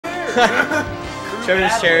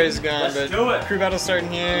Trevor's chair is gone, Let's but do it. crew battle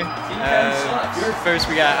starting here. First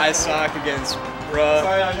we got Isock against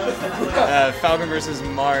Bruh. Falcon versus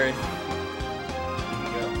Marth.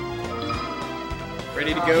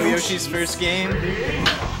 Ready to go, Yoshi's first game.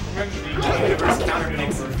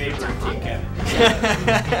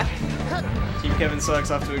 Team Kevin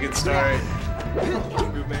sucks off to a good start.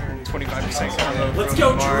 25% combo Let's from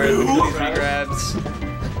go, Marth. Drew! 3 grabs.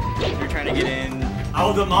 You're trying to get in.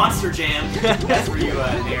 Oh, the Monster Jam. That's where you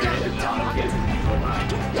narrate and the auto kids.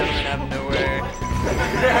 Gentleman out of nowhere.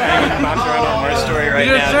 I'm about to run on our story right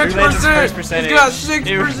He now. got Drew Legends' first 6%. percentage. He's got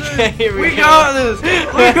 6%. Here We got this. We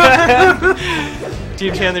got this.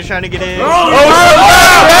 Team Chandler's trying to get in. Oh,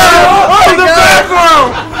 the back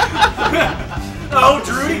row! Oh,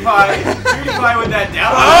 Drudy Pie. Drudy Pie with that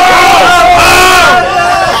down.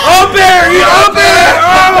 Up there! He's up there!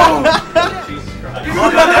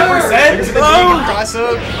 Look at that percent. Cross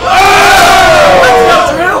up.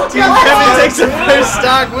 Oh! Team Kevin takes the first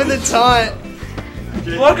stock with a taunt.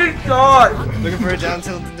 Fucking God! Looking for a down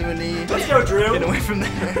tilt to do a knee. Let's go, Drew. Get away from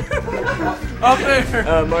there. Up there!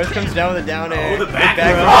 Marth comes down with a down air. Oh, the back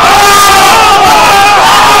Big row.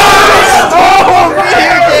 Oh,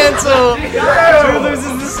 fear cancel. Drew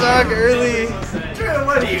loses the stock early. Drew,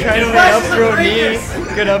 what are you Trying to doing? win up throw knee.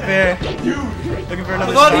 Good up air. Looking for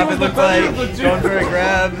another thought he stop, was it looked the like. platoon. Going for a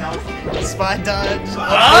grab. Spot dodge.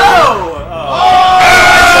 Oh!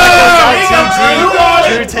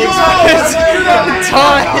 Drew takes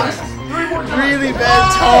taunt. Really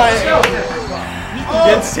bad taunt.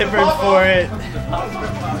 Gets timbered for it.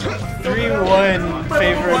 3-1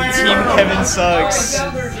 favor of Team Kevin Sucks.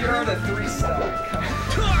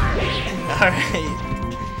 Alright.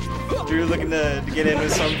 Drew looking to get in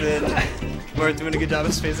with something. Marth doing a good job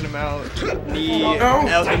of spacing him out. Knee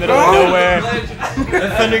out in the middle of nowhere.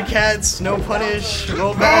 Thundercats, no punish,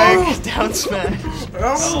 roll back, down smash.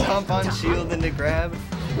 Stomp on shield into grab.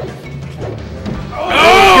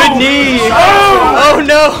 Good knee! Oh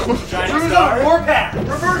no! Drew's on warpath.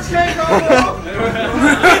 Reverse takeover.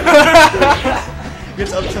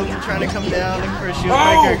 Gets up tilted trying to come down, looking for a shield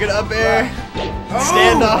breaker. Good up air.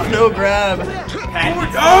 Standoff, no grab.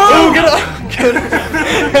 Oh, good up. Good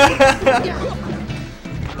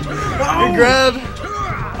grab.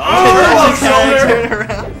 Turn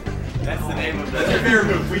around. That's the name of the fear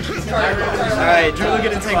move. Alright, Drew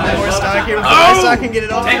looking to take one more stock here before Isock can get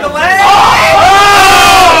it off. Take the ledge!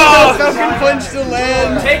 Oh! Falcon punch to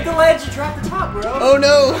land. Take the ledge and drop the top, bro. Oh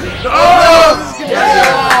no! Oh no! This is gonna be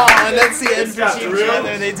and that's the end for Team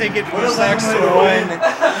Chandler. They take it 4 stocks to 1.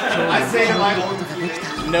 I say to my own.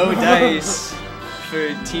 No dice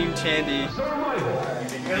for Team Chandy.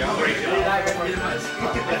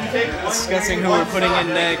 Discussing who we're putting in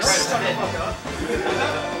next.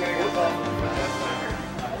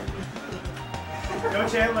 Go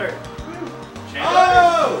Chandler.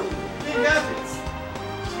 Oh!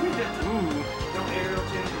 Ooh.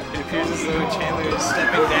 It appears as though Chandler is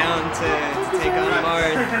stepping down to take on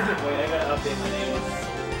Marth. Wait, I gotta update my name.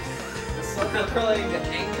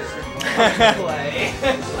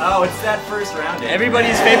 Oh, it's that first round.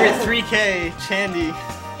 Everybody's favorite 3K, Chandy.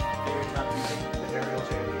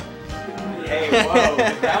 Hey, whoa, the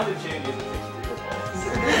rounded change isn't fixed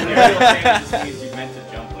footballs. The aerial change just means you meant to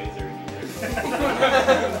jump laser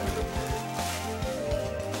either.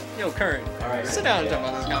 Yo, Current. Alright. Sit down and jump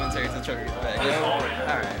on this commentary until Trevor gets back.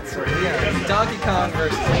 Alright, so yeah, Donkey Kong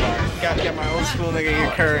versus Marth. got my old school nigga here,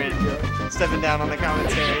 Current, stepping down on the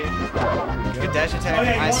commentary. Good dash attack from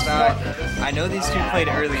Isock. I know these two played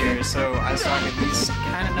earlier, so Isock at least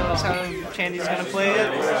kind of knows how Chandy's gonna play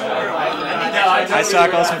it.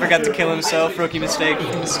 Isock also forgot to kill himself. Rookie mistake. Here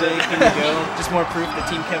we go. Just more proof that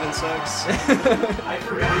Team Kevin sucks.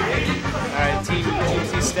 Alright, Team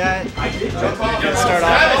C stat. Gonna start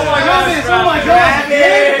off. Oh my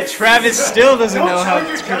god! Travis still doesn't know how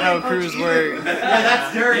crews work. Yeah,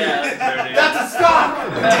 that's dirty. That's a stop!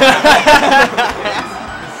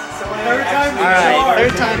 Alright,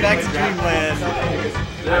 third time back to Dreamland.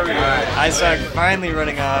 There we go. Isock finally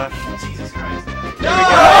running off. There we go.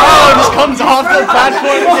 Oh, just comes off the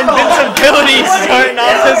platform with invincibility, starting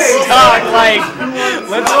off the stock. Like,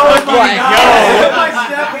 let's fucking go.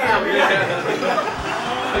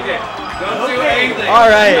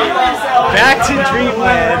 Alright, back to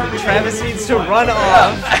Dreamland. Travis needs to run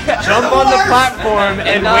off, jump on the platform,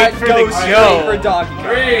 and wait for the go. For Donkey Kong.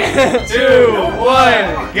 3, 2,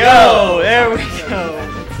 1, go! There we go.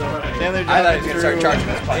 Chandler I thought he was gonna start charging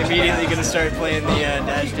this punch. immediately gonna start playing the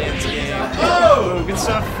dash dance game. Oh, good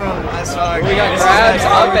stuff from Isock. We got This is grabs nice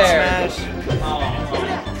up forward there. smash.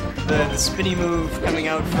 The spinny move coming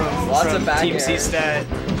out from Lots of back Team air. C stat.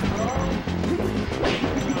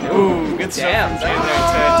 Ooh, good stuff Damn, from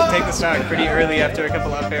Chandler to take the stock pretty early after a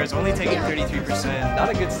couple up airs, only taking 33%. Not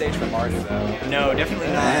a good stage for Mario though. No,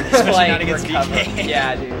 definitely not, especially not against recover. DK.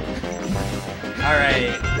 Yeah, dude.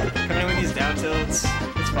 Alright, coming in with these down tilts,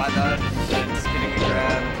 good spot dodge, just getting a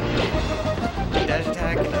grab. Dash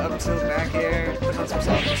attack, and up tilt back air, put on some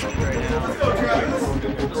soft percent right now.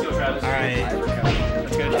 Alright,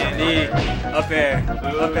 let's go Chandy, up air,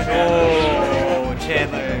 oh,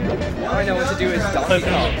 Chandler. All I know what to do is Donkey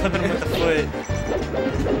Kong. Clipping him with the foot.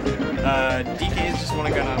 DK is just gonna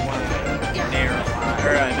nair a lot,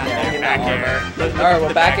 or not nair, back air. Alright,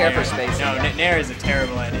 well, back air for space. No, nair is a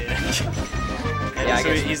terrible idea. Yeah, I so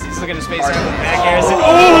guess he's looking to space hard. out with back airs.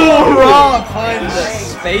 Oh, raw punch!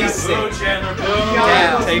 Spacing.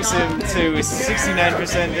 Damn, takes him to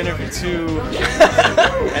 69% dinner for 2.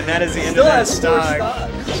 And that is the end Still of that has 4 stock.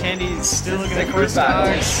 stocks. Chandy's still looking at 4 Group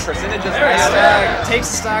battles. stocks. Percentage is Nice high. stock. Takes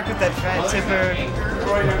a stock with that fat tipper.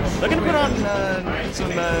 Looking to put on some,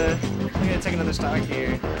 we're gonna take another stock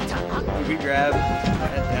here. We grab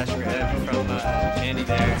that dash grab from Chandy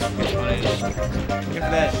there. Good punish. Looking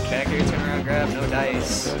for that back air turnaround grab, no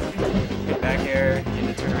dice. Good back air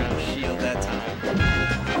into turnaround shield that time.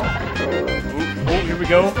 Ooh, oh, here we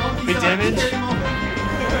go. Big damage.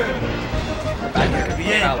 That could be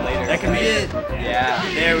it. That could be it. Yeah.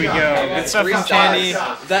 There we go. Good stuff 3 from Chandy.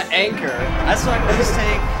 stocks. The anchor. That stock does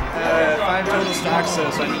take 5 total stocks,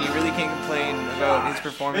 though, so I mean, you really can't complain about his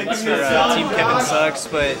performance for Team Kevin sucks,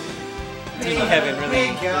 but Team Kevin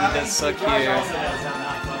really does suck here.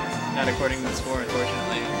 Not according to the score,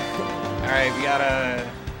 unfortunately. Alright, we got a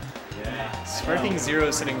Sparking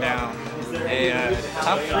Zero sitting down. A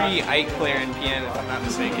top 3 Ike player in PN, if I'm not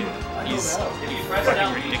mistaken. He's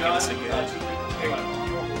fucking ridiculously good.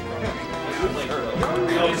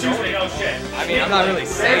 I mean, I'm not really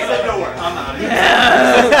saying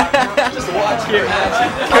Just watch your match.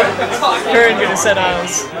 Curran gonna stand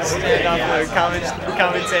off for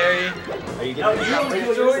commentary.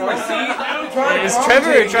 Is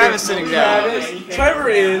Trevor or Travis sitting down?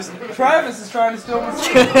 Travis is trying to steal my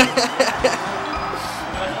seat.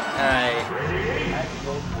 Alright.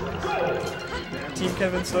 Team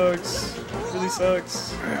Kevin sucks. Really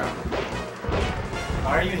sucks.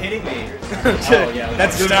 Why are you hitting me? Oh, yeah.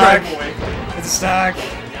 That's a stock. It's a stock.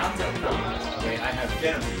 Wait, I have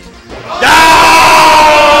venom.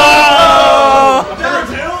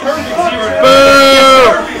 Boo!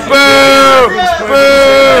 Boo!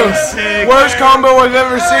 Boo! Worst combo I've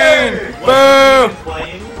ever seen. Boo!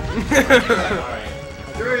 Playing? Alright.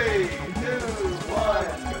 3, 2, 1,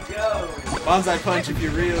 go! Bonsai punch if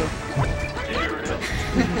you're real.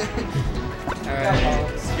 Alright.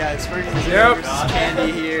 Got Sparking Zero versus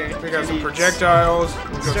Candy here. We got some projectiles, we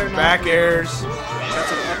got some back airs. Got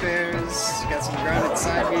some up airs. Got some grounded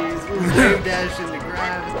side Bs. Wave dash into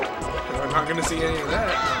grab. I'm not gonna see any of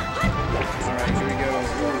that. Alright, here we go.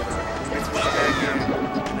 Gets with the back air.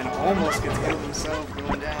 And then almost gets killed himself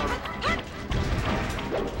going down.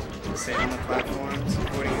 Stay on the platforms,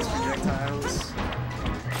 avoiding his projectiles.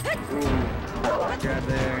 Ooh, grab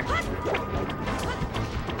there.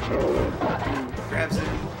 Ooh, grabs it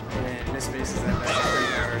and misspaces that back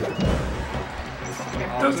pretty hard.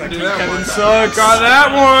 Oh, looks like Kevin sucks. Got that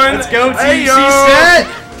one. Let's go, Hey, Team yo. C-Set!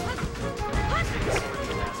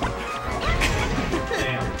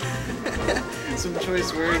 Some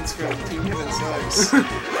choice words from Team Kevin sucks.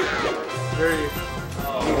 Very.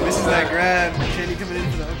 Ooh, misses that grab. Chandy coming in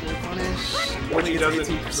for the upward punish. What he doesn't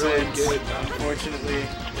 18%. really get. Unfortunately.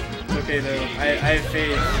 It's okay though. I have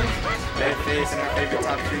faith. I have faith in our favorite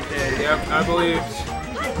top 3K. Yep, I believe.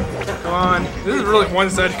 Come on. This is really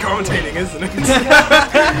one-sided commentating, isn't it?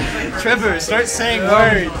 Trevor, start saying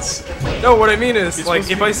words. No, what I mean is, like,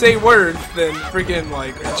 if I say words, then freaking,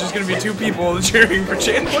 like, it's just gonna be 2 people cheering for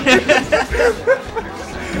Chandler.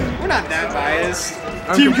 We're not that biased.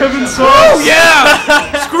 Team Kevin sucks! Oh,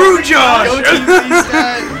 yeah! Screw Josh! Go Team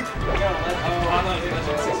C-Stat!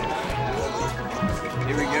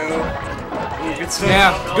 Here we go. Ooh, good stuff.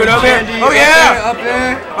 Yeah, good up there. Candy, Oh, yeah! Up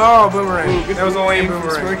there. Oh, boomerang. Ooh, good That was a lame boomerang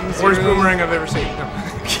from boomerang. Sparking Worst Zero. boomerang I've ever seen. No.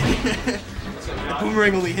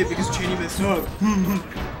 Boomerang only hit because Chandy messed up.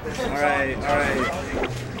 Alright, alright.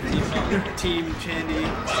 Team Chandy.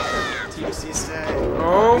 Team C-Stat.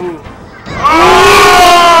 Oh.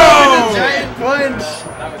 Oh! Oh! Giant punch!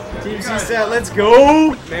 Team C-Stat, let's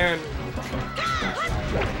go! Man.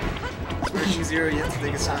 Sparking Zero, you have to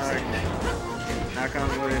take a stock. Knock on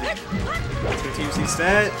wood. Let's go Team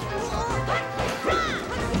C-Stat.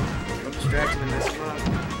 Don't distract him and mess him up.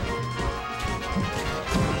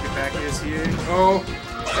 Get back is here. Oh.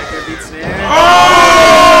 Back air beat snare. Oh!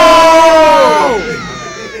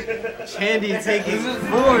 Chandy taking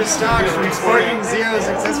 4 stocks from Sparking Zero,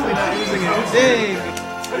 successfully not using a thing.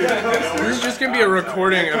 This is just gonna be a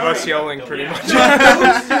recording of us yelling, pretty much.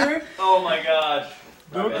 Oh my gosh.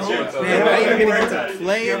 Man, now you're gonna get to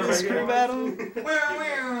play in the screw battle?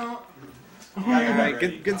 Alright,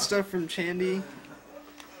 good stuff from Chandy.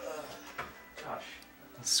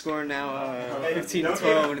 Score now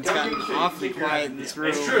 15-12, and it's gotten awfully quiet in this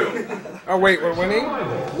room. It's true. Oh wait, we're winning?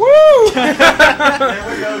 Woo! There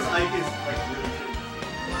goes Ike is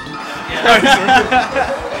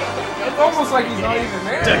It's almost like he's not even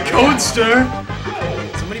there. The Codester!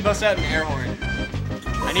 Somebody bust out an air horn.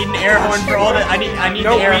 I need an air horn for all the. I need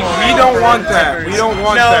No, the air horn. we don't want that. We don't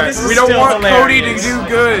want No, that. this is We don't still want Cody to hilarious. do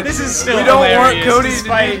good. This is still We don't want hilarious, Cody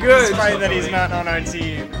despite, to do good. Despite that he's not on our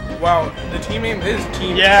team. Wow, the team name is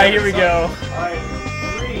Team. Yeah, here we go.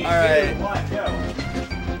 Alright.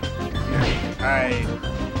 Alright.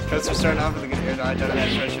 Coats are starting off with a good air dodge out of that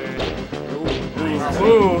pressure.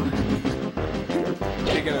 Ooh.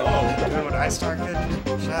 Taking it. Doing what I start good.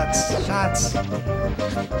 Shots.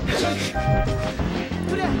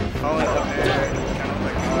 Falling up there. Kind of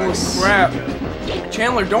like Oh box. crap.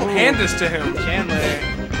 Chandler, don't hand this to him. Chandler.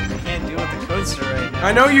 I can't deal with the Coaster right now.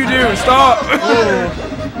 I know you do. Stop.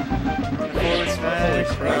 Forward smash.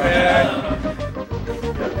 Yeah.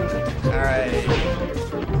 Alright.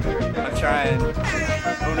 I'm trying.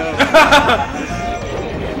 Oh no.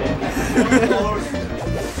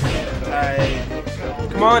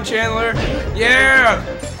 Alright. Come on, Chandler. Yeah.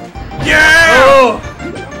 Yeah. Oh!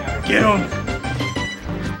 Get him!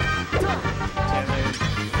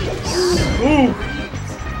 Ooh!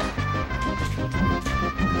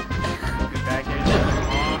 Good back air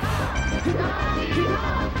off.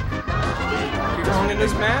 Keep going in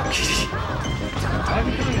this match. I'm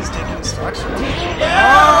becoming this taking the stocks from me.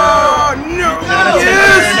 Oh no!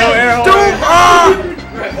 Yes. No air horn. Don't.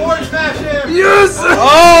 Orange smash him! Yes.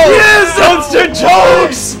 Oh! Yes. Dumpster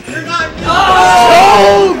jokes! You're not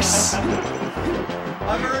Jokes!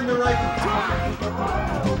 I've earned the right.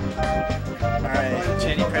 Alright,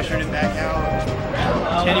 Chandy pressured him back out.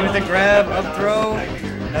 Chandy with the grab, up throw.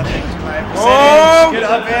 Nothing, 25%. Oh! Good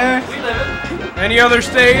up air. Any other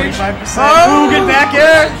stage? 25%. Oh! Ooh, good back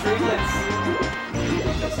air.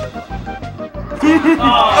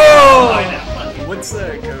 Oh! What's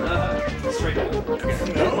the code?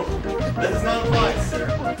 No, that does not apply, sir.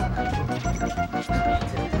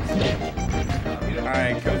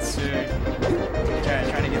 Alright, Coaster.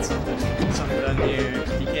 Trying to get something done here.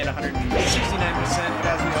 He gained 169%, but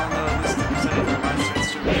as we all know, this is the percentage of our sets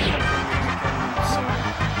to really help him getting the kill move, so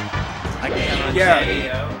I can count on Yeah. Chandy.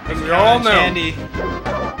 And we all know. Chandy.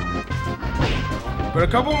 But a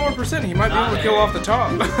couple more percent, he might be able to kill off the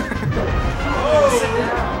top.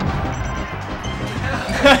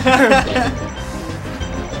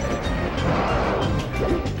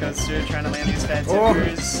 Coaster trying to land these fat Oh.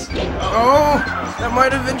 tippers. Oh, that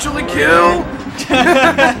might eventually kill.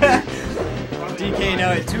 DK now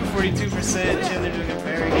at 242%. Chandler doing a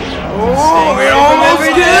very good job. Oh, Staying it away from almost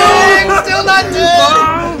everything. killed. Still not dead.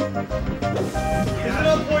 Is it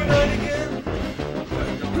on .9 again?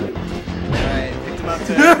 Alright,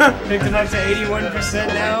 picked him up to 81%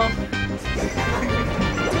 now.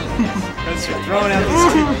 Coaster throwing out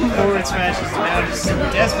these forward smashes. Now just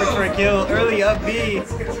desperate for a kill. Early up B.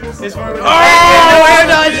 This one with the no air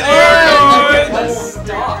dodge.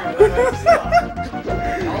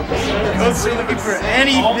 Coaster looking for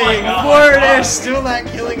anything. Forward air still not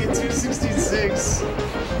killing at 266.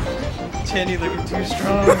 Chandy looking too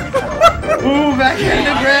strong. Ooh, back hand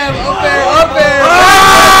to grab. Up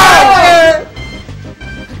air.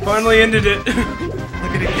 Finally ended it.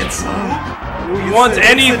 Looking to get some. He wants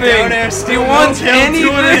anything. He wants anything.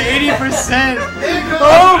 280%.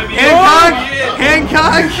 Oh,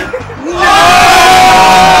 Hancock.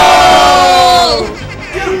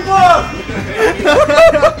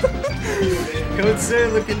 Coaster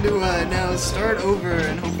looking to now start over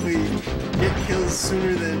and hopefully get kills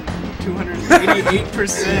sooner than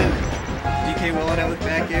 288%. DK walling out with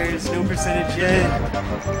back airs, no percentage yet.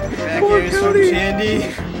 Back Poor airs Cody. from Chandy.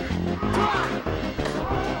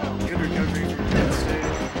 Good recovery from Coaster,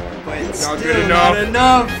 but still good not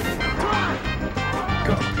enough. enough.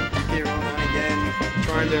 DK rolling on again,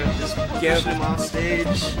 Trying to just get pushing him off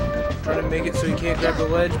stage. trying to make it so he can't grab the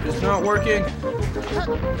ledge, but it's not working.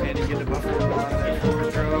 Chandy get a buffer on that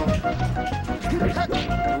forward throw.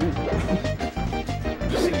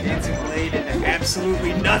 Using Dancing Blade into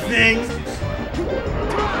absolutely nothing.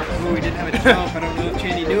 Ooh, we didn't have a jump. I don't know if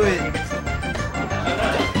Chandy knew it.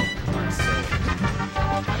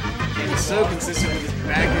 Chandy's so consistent with his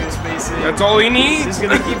back air spacing. That's all he He's needs. just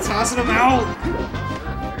gonna keep tossing him out.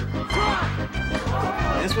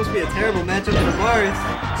 supposed to be a terrible matchup for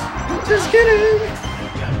Marth. Just kidding.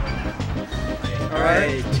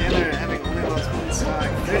 Alright, Chandler having only lost one stock,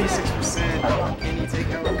 36%. Can he take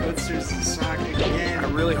out Coaster's stock again? I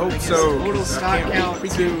really hope His so. Total stock count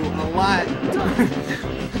to a lot.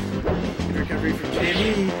 Recovery from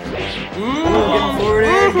JB. Getting forward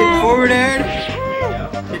air, getting forward air.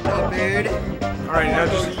 Getting up aired. Alright, now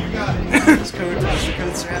just. Does the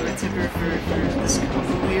Coaster have a tipper for this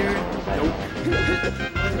combo here? Nope.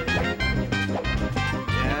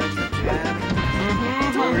 Jab, jab.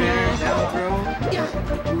 Forward air, down throw.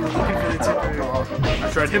 Ooh, looking for the tipper. I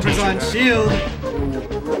tried to Tipper's teach on you that. shield.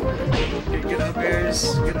 Good up airs,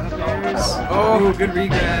 good up airs. Oh. Ooh, good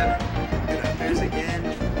regrab. Good up airs again.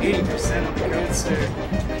 80% on the Coaster.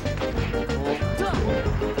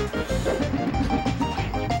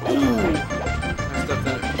 Messed up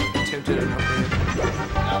that attempted an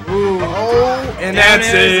upper. Ooh. Oh, and Down that's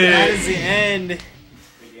airs, and that it. is the end.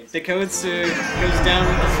 The Coaster goes down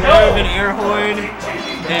with the throw of an air horn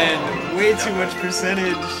and way too much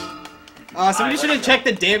percentage. Somebody should have checked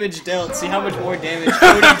the damage dealt, see how much more damage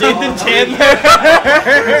Cody did than Chandler.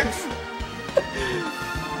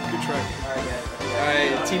 Good try.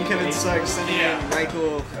 Alright, Team Kevin sucks, sending in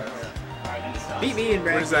Reichel. Beat me in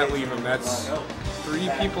Where does that leave him? That's 3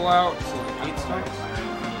 people out, so like 8 stocks.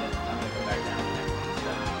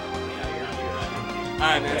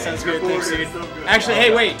 Alright, man, sounds good. Thanks, dude. Actually, hey,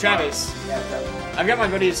 wait, Travis. I've got my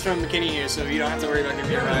buddies from McKinney here, so you don't have to worry about giving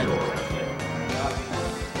me a ride.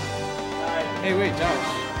 Hey, wait, Josh.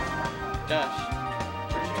 Josh,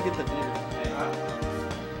 where did you get the beer?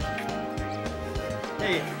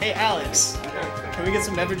 Hey, Alex. Can we get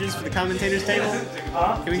some beverages for the commentators table?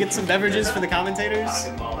 Can we get some beverages for the commentators?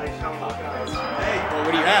 Well,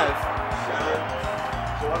 what do you have?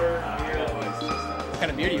 What kind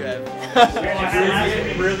of beer do you have?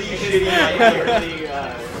 really shitty.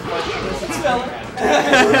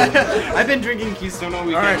 I've been drinking Keystone all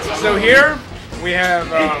weekend. Alright, so here we have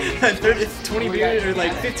 20 beers, or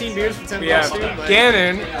like 15 beers for 10 we bucks, have dude. Like,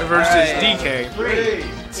 Ganon versus Alright. DK. 3,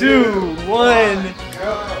 2,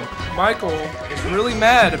 1. Michael is really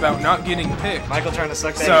mad about not getting picked. Michael trying to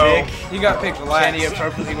suck that So dick. he got picked last. Sandy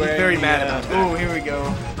appropriately He's wearing very the, mad about that. Oh, here we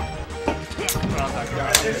go.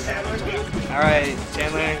 Alright,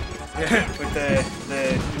 Chandler with the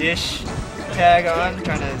dish tag on,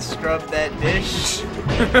 trying to scrub that dish.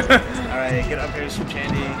 Alright, get up airs from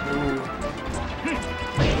Chandy.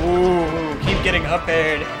 Ooh, keep getting up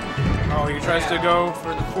aired. Oh, he tries to go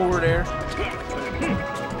for the forward air. I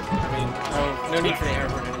mean, Oh, no need for the air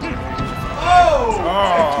horn anymore.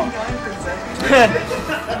 oh.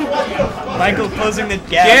 Michael closing the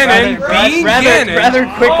gap Gannon, being Gannon. rather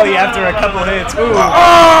quickly after a couple hits. Ooh,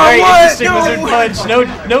 Oh, very what? interesting No. wizard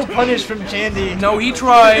punch. No punish from Chandy. No, he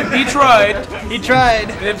tried. He tried. He tried.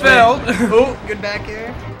 It failed. Oh, good back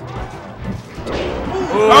air.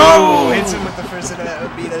 Oh! Hits him with the first hit of that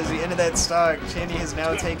OB. That is the end of that stock. Chandy has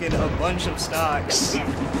now taken a bunch of stocks.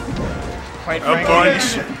 Quite A frankly.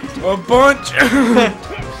 bunch. A bunch.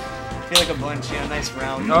 I feel like a bunch, yeah, nice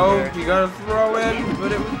round. No, there. you gotta throw in,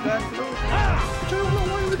 but it was back throw.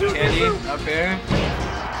 Chandy, up air.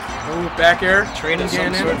 Ooh, back air. Trading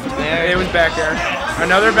some Gannon. sort from there. It was back air.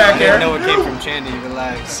 Another I back didn't air. know it came from Chandy,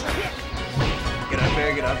 relax. Get up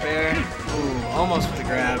air, get up air. Ooh, almost with the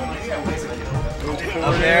grab.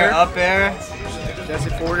 Up air, up air. That's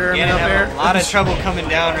it, forward air and Gannon up air. having a lot of trouble coming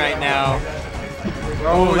down right now.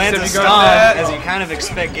 Oh, Lands a Sippy got stomp, that. as you kind of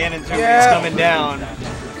expect Gannon to when Yeah. he's coming down.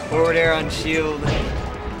 Forward air on shield.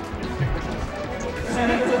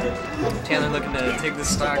 Chandler looking to take the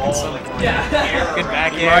stock at some point. Good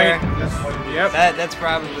back air. Right. Yep. That's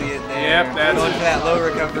probably it there. Yep, that's Going it. for that low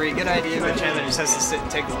recovery. Good idea, but Chandler just has to sit and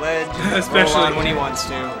take the ledge. Especially- roll on when he wants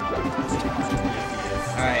to.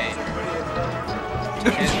 Alright.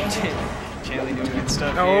 Chandler doing good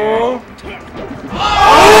stuff No. here.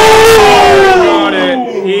 Got it.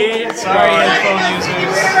 He Sorry, got it. headphone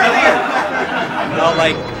users. All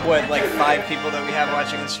like, what, like 5 people that we have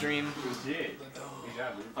watching the stream?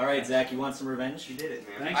 Alright, Zach, you want some revenge? You did it,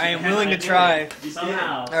 man. I am willing to try.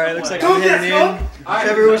 Somehow. Alright, looks like I'm heading in.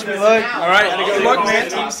 Trevor, wish me luck. Alright, Good luck, luck, man.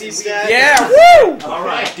 Team C stat. Yeah, woo!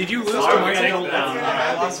 Alright. Did you lose to Michael?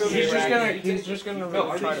 He's just gonna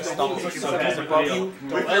really try to stop us because he's above you.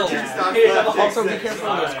 Also, be careful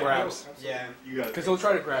of those grabs. Yeah. Because he'll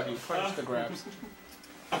try to grab you. Punch the grabs.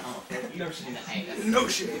 No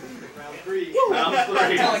shit.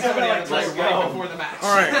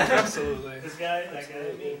 Alright, absolutely.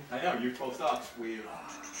 I know, you're 12 stops. We have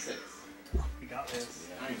 6. got this.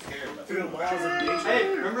 I ain't scared. Through the walls of nature. Hey,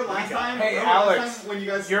 remember last time? Hey, remember last Alex, time when you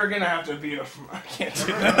guys? You're gonna have to beat him. I can't do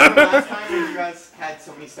Remember that. last time when you guys had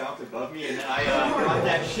so many stops above me and then I brought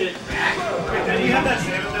that shit back? Wait, did you have that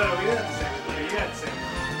same? No, we had the same. Yeah, you had the same.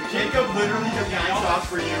 Jacob literally took 9 stops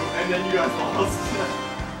for you and then you guys lost.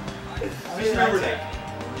 Just remember that.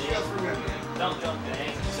 You guys remember that. Don't jump the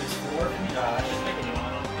anchor. 6'4".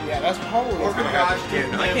 Yeah, that's probably what's Orphan gonna happen. Gosh,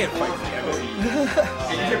 Dude, I can't fight Cody.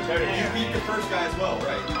 And you beat the first guy as well,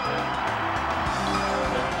 right?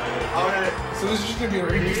 So this is just gonna be a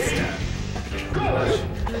repeat.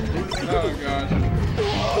 Oh god.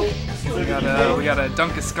 We gotta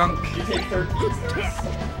dunk a skunk. You take 13 stops.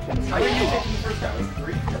 How did you take the first guy? Was it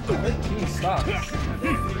 3? 13 stops.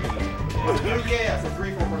 Was it 3? Yeah, so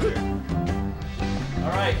 3 for there.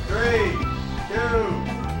 Alright. 3, 2,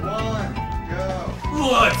 1, go.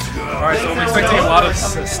 Let's go. Alright, so we're expecting a lot of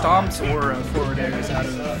stomps or forward airs out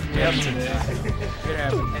of Gab today. It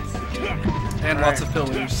happened. And lots of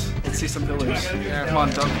pillars. Let's see some pillars. Come on,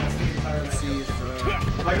 dunk. Let's see if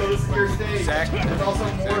Michael, this is your stage. Zach. There's also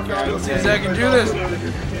more guys. Let's see if Zach can do this.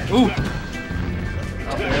 Ooh!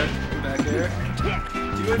 Out there. Back there.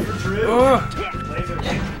 Do it for Drew. Oh!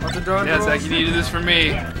 Want to draw Yeah, Zach, you needed this for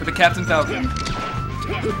me. For the Captain Falcon.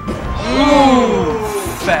 Ooh!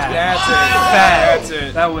 Fat. That's it. Fat. That's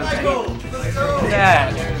it. That was Let's go.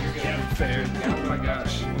 bad. Fair. Oh my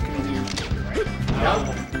gosh. What can we do? Down.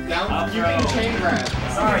 You can chain grab.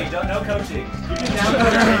 Sorry, no coaching. You can down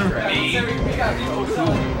chain grab.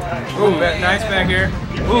 Ooh, nice back here.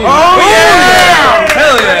 Ooh. Oh, yeah!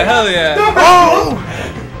 Hell yeah, hell yeah. Oh!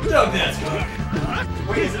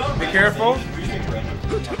 Wait, is it on? Be careful.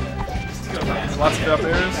 Lots of up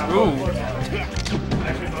airs. Ooh.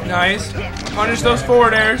 Nice. Punish those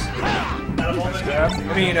forward airs. I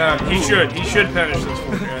mean, he should. He should punish those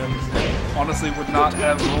forward airs. Honestly, would not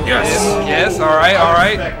have rolled Yes. in. Yes, alright,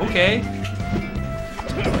 alright. Okay.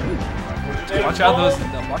 Watch out those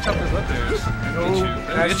up airs.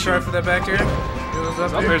 Nice try for that back air. Those up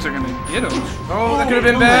Those up airs are gonna get him. Oh, that could have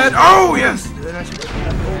been bad. Oh, yes.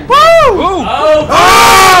 Woo!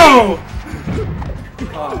 Oh!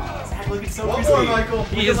 Looking so One crispy. more, Michael.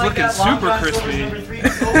 He is looking super crispy.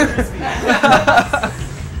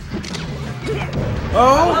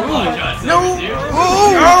 Oh! No!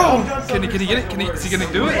 Oh! Oh! Can he get it? Is he gonna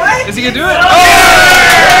do it? Is he gonna do it? Oh!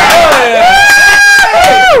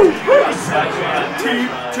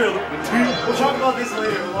 We'll talk about this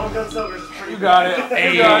later. The long gun stuff is pretty. You got it.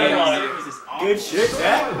 You got it. Good shit,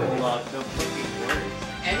 Zach.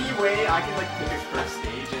 Any way I can like pick his first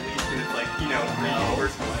stage at least, and it's like, you know, the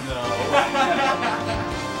first one.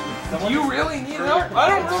 You really need help? I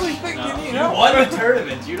don't really think you need You help. won the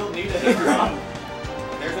tournament. You don't need a hit drop.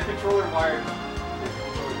 There's a controller wired.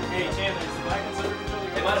 Hey, Chandler, is the black and silver controller?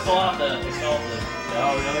 They might have fallen off the install list.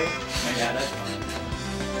 Oh, really? Yeah, that's fine.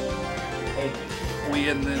 Hey, We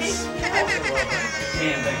in this.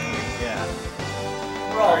 yeah.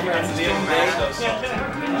 We're all friends at the end of the day, though.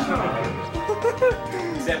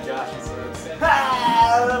 Except Josh.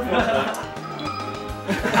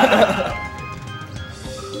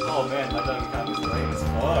 Oh man, my dog got this lame as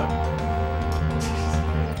fuck.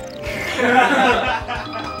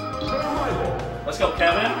 Let's go,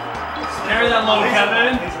 Kevin. Carry that load,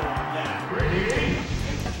 Kevin.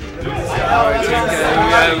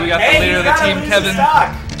 We got the leader of the team, Kevin.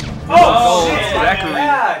 Oh, shit. Zachary.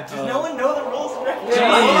 Yeah. Does no one know the rules? He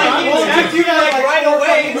attacked you like right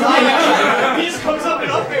away. He just comes up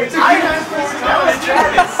and up there.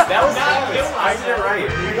 That was not good. I did it right.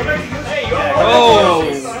 Hey, you're Oh!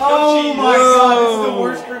 Oh my god, this is the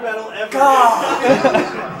worst group battle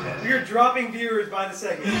ever. We are dropping viewers by the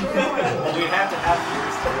second. Well, we have to have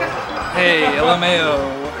viewers. Hey, LMAO.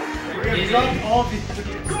 We're gonna drop all viewers.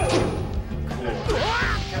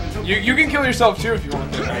 You can kill yourself too if you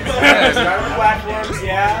want to. Start on the platforms,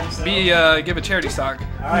 yeah. Give a charity stock.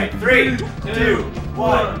 Alright, 3, 2,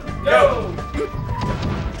 1, go!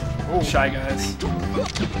 Shy guys.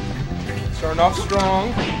 Starting off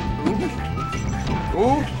strong.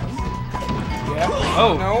 Ooh. Yeah.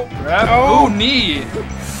 Oh. No. Grab. No. Oh, knee.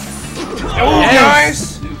 Oh,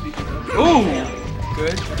 Yes. nice. Ooh.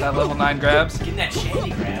 Good. That level 9 grabs. Getting that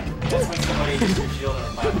shandy grab. That's when somebody hits your shield on a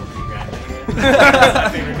platform and you grab it. That's my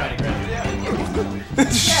favorite kind of grab.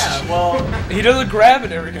 Yeah, well, He doesn't grab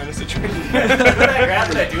in every kind of situation. that grab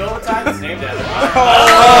that I do all the time is named after him.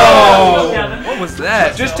 Oh. What was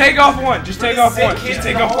that? Just take off one. Just take off one. Just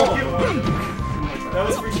take off one. That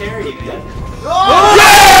was for charity, man.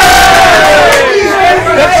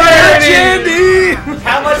 That's charity.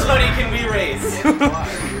 How much money can we raise? Ooh.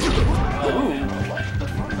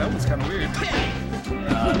 That was kind of weird.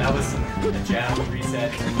 That was a jab.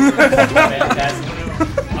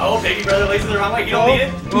 wrong way. You don't need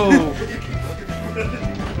it. Oh.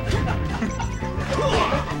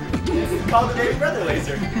 It's called the Baby Brother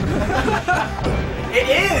Laser. It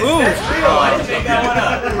is! Ooh. That's real! I didn't make that one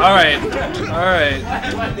up.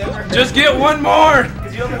 Alright. Just get one more!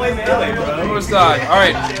 Because you don't play Melee, bro. One more stock.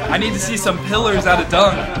 Alright. I need to see some pillars out of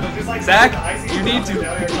dung. Zach, you need to.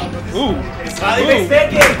 Ooh. Smiley face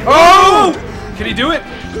pancake! Oh! Can he do it?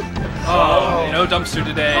 Oh, no dumpster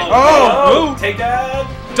today. Oh! Ooh. Take that!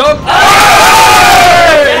 Dump!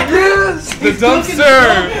 Yes! The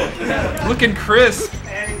dumpster! Looking crisp.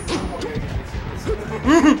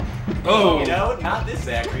 Oh! You know, not this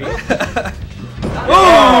Zachary.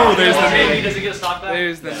 Oh! There's the knee. Does he get a stock back?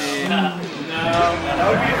 There's the knee. No.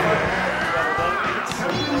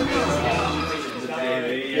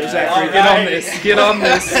 Zachary, get on this. Get on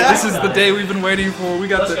this. This is the day we've been waiting for. We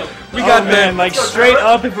got the. We got man, the. like straight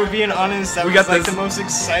up, if we're being honest, that We was got like this- the most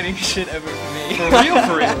exciting shit ever for me. For real,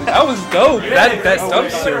 for real. That was dope. That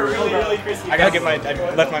dumpster. I gotta get my.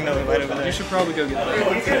 I left my Miller Lite over there. You should probably go get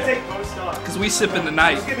that. He's gonna take post stock. Cause we sip in the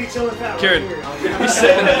night. He's gonna be chilling fat. Kieran, right here. we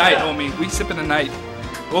sip in the night, homie. We sip in the night.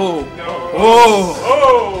 Oh. Oh.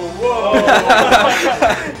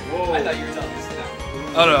 I thought you were telling us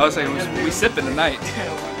that. Oh no, I was saying we sip in the night.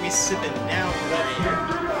 We sipping down over here.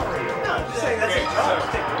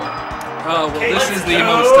 Oh well, this is the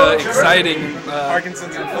most exciting.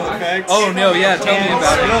 Parkinson's in full effect. Oh no, yeah, tell me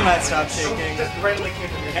about it. Will not stop shaking. Just randomly came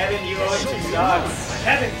from your head. Kevin, you owe him 2 stocks.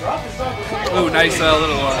 Kevin, drop the stock. Oh, nice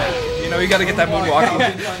little. You know, you gotta get that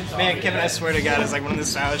moonwalk. Man, Kevin, I swear to God, is like one of the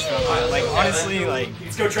stylish stuff. Like honestly, like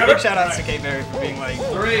Let's go, Trevor. big shout out to Kate Berry for being like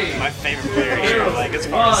 3. my favorite player here. Like as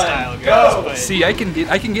far as 1, style go. goes, but See, I can get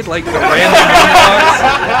like the random moonwalks.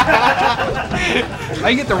 I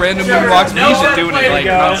can get the random moonwalks, but he's just doing it like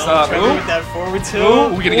nonstop. Trevor Ooh. with that forward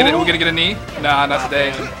tilt. Ooh, we gonna get it. We gonna get a knee? Nah, not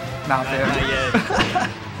today. Not Not there. yet.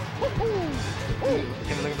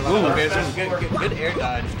 Kevin looking for the little bears. Good air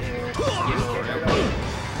dodge there.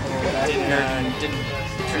 Didn't.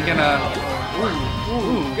 We're gonna.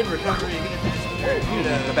 Ooh, Good recovery.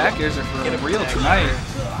 the back airs are for real tonight.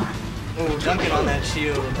 Ooh, dunking on that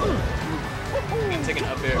shield. Gonna take an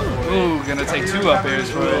up air for it. Ooh, gonna take 2 up airs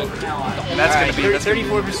for it, and that's gonna be. That's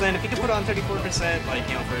 34%. If he can put on 34%, like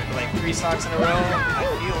for like 3 stocks in a row, I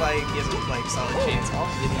feel like he has a solid chance. All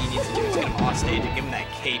he needs to do is get him off stage and give him that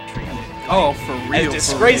Kate treatment. Oh, for real. As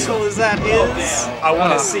disgraceful as that is, I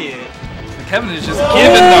want to see it. Kevin is just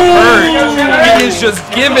giving the hurt. He is just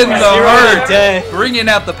giving the hurt, bringing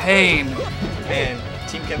out the pain. Man,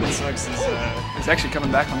 Team Kevin Sucks is He's actually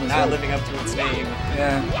coming back on this not one. living up to its name.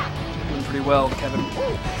 Yeah, doing pretty well, Kevin.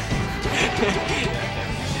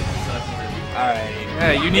 Alright.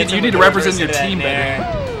 Yeah, you need to represent your team better.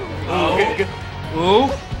 Ooh, good. Ooh.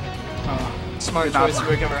 Smart choice to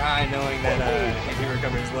recover high, knowing that if he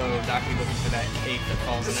recovers low, Doc will be looking for that cape that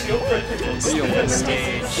falls underneath the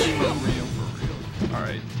stage.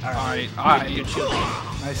 Alright.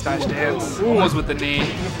 Nice dash dance. Almost with the knee.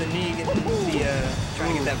 Looking for the knee, getting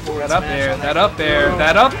trying to get that forward That up smash there, on that up there,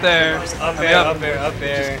 that up there. Up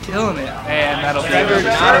there. Killing it. And that'll be Trevor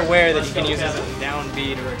not aware that you can use his down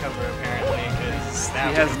B to recover apparently, because He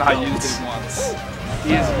has not used it once.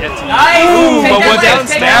 He has yet to use Nice! it. Ooh, Take but that what leg, down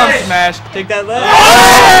take down that leg. smash. Take that leg.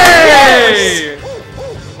 Hey!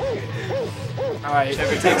 Alright.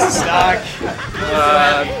 Trevor takes a stock.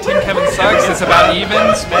 Team Kevin Sucks. It's about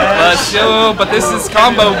even. But this is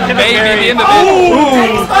combo. Maybe the end of it.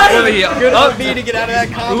 Ooh! Really Good up up B to get out of that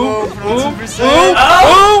combo. Ooh! Put on Ooh! some Ooh! percent.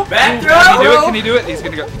 Ooh! Back Can he do it? throw! Can he do it? He's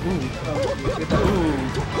gonna go. Ooh!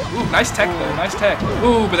 Ooh! Nice tech though. Nice tech.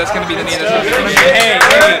 Ooh! But that's gonna be the knee. That's gonna be. Hey,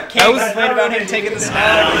 That can't was complain about him taking the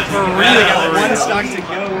stock. for We real. got 1 stock to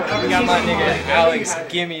go. We got my nigga Alex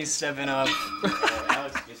Gimme stepping up.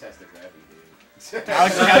 Alex just has to grab you, dude.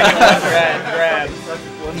 Alex has gotta get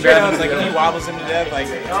one grab. Straight up, like if he wobbles him to death, like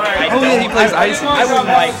Oh yeah, he plays icy. I wouldn't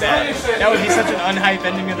like that. That would be such an unhype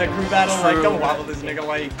ending of the crew battle. Like, don't wobble this nigga.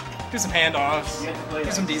 Like, do some handoffs,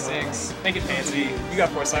 do some D6, make it fancy. You got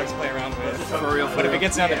 4 stocks to play around with. For real. But if it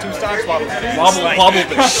gets down to 2 stocks, wobble it. Wobble, Like- wobble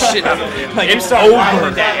the shit out of him. Like, It's start over.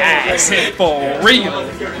 wobbling that ass. For real.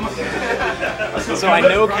 So I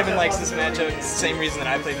know Kevin likes this matchup. It's the same reason that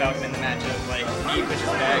I play Falcon in the matchup. Like, he pushes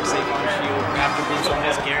back, safe on shield, after boost on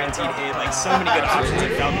his guaranteed hit. Like, so many good options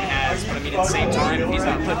that Falcon has. But I mean, at the same time, if he's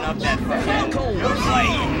not putting up that fucking,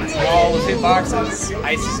 like, wall of hitboxes,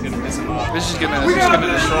 Ice is gonna piss him off. This is gonna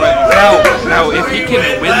destroy it. Now, if he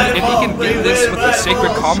can win this with the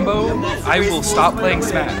sacred combo, I will stop playing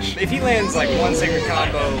Smash. If he lands like 1 sacred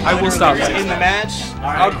combo, I will stop in the match.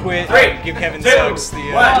 I'll quit. 3, Give Kevin 2, Sucks the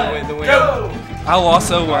win. Go! I'll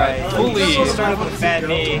also fully Start up with a fat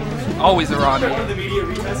knee. always Irani. The media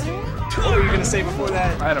retesting? What were you gonna say before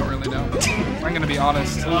that? I don't really know. I'm gonna be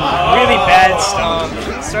honest. Really bad stomp.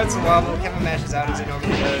 Starts the wobble. Kevin mashes out as he normally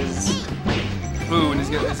does. Ooh, and is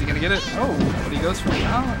he gonna get it? Oh, but he goes for it.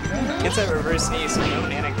 Oh, okay. Gets that reverse knee, so no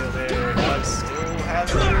nana kill there. Alex still has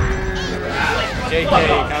it.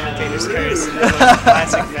 JK, commentator's curse in the most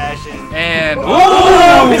classic fashion. And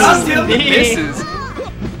Misses the knee. misses.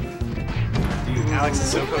 Alex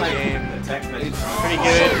is so pro game. Pretty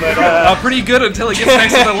good, but Pretty good until it gets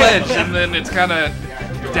next to the ledge, and then it's kind of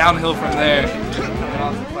downhill from there. coming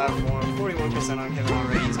off the platform. 41% on Kevin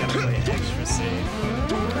already. He's got to play extra safe.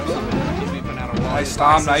 He's putting out a wall. Nice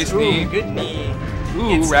stomp, nice knee. Good knee. Ooh,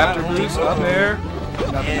 Gets Raptor not boost only- up there.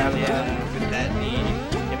 Nothing out And of that. with that knee,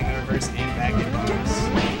 getting a reverse and back in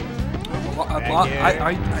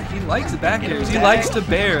He likes back airs. He back. likes to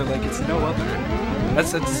bear like it's no other.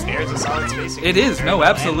 That's There's a solid spacing. It is, no,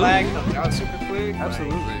 absolutely. Comes out super quick.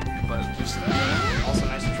 absolutely. But just Also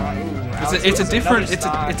nice to try. it's a different it's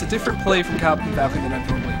a different play from Captain Falcon than I'm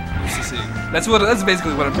normally used to seeing. That's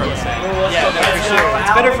basically what I'm trying to say. Yeah, no, for sure.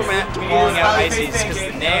 It's better for walling out ices because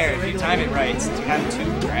the nair, if you time it right, since you have two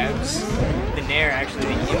grabs, the nair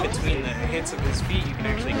actually in between the hits of his feet, you can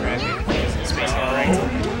actually grab it because the spacing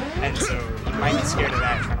correctly. And so you might be scared of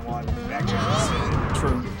that trying to walk back there.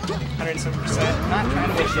 True. 100%. Not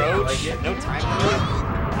trying to approach. No time limit.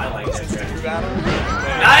 I like that It's a true battle. And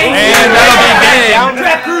that'll be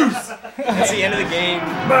game. That's the end of the game.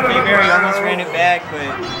 Bayberry almost ran it back,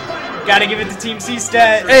 but gotta give it to Team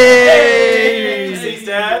C-Stat. Hey!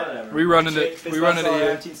 C-Stat. We running it. We running it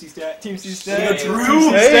here. Team C-Stat. Team C-Stat.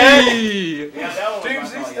 Hey! Team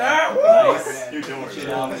C-Stat. You're doing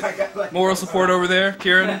it. Moral support over there,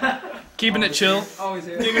 Kieran. Keeping it chill.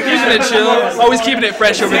 Keeping it chill. Always keeping it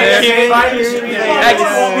fresh over there.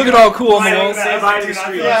 Looking all cool on the walls.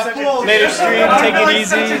 Later stream, take it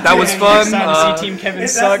easy. That was fun. Next time, see Team Kevin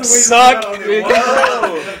sucks. Suck.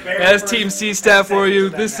 As Team C-Staff for you,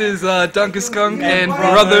 this is Dunkaskunk and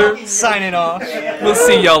Brother. Signing off. We'll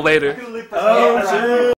see y'all later.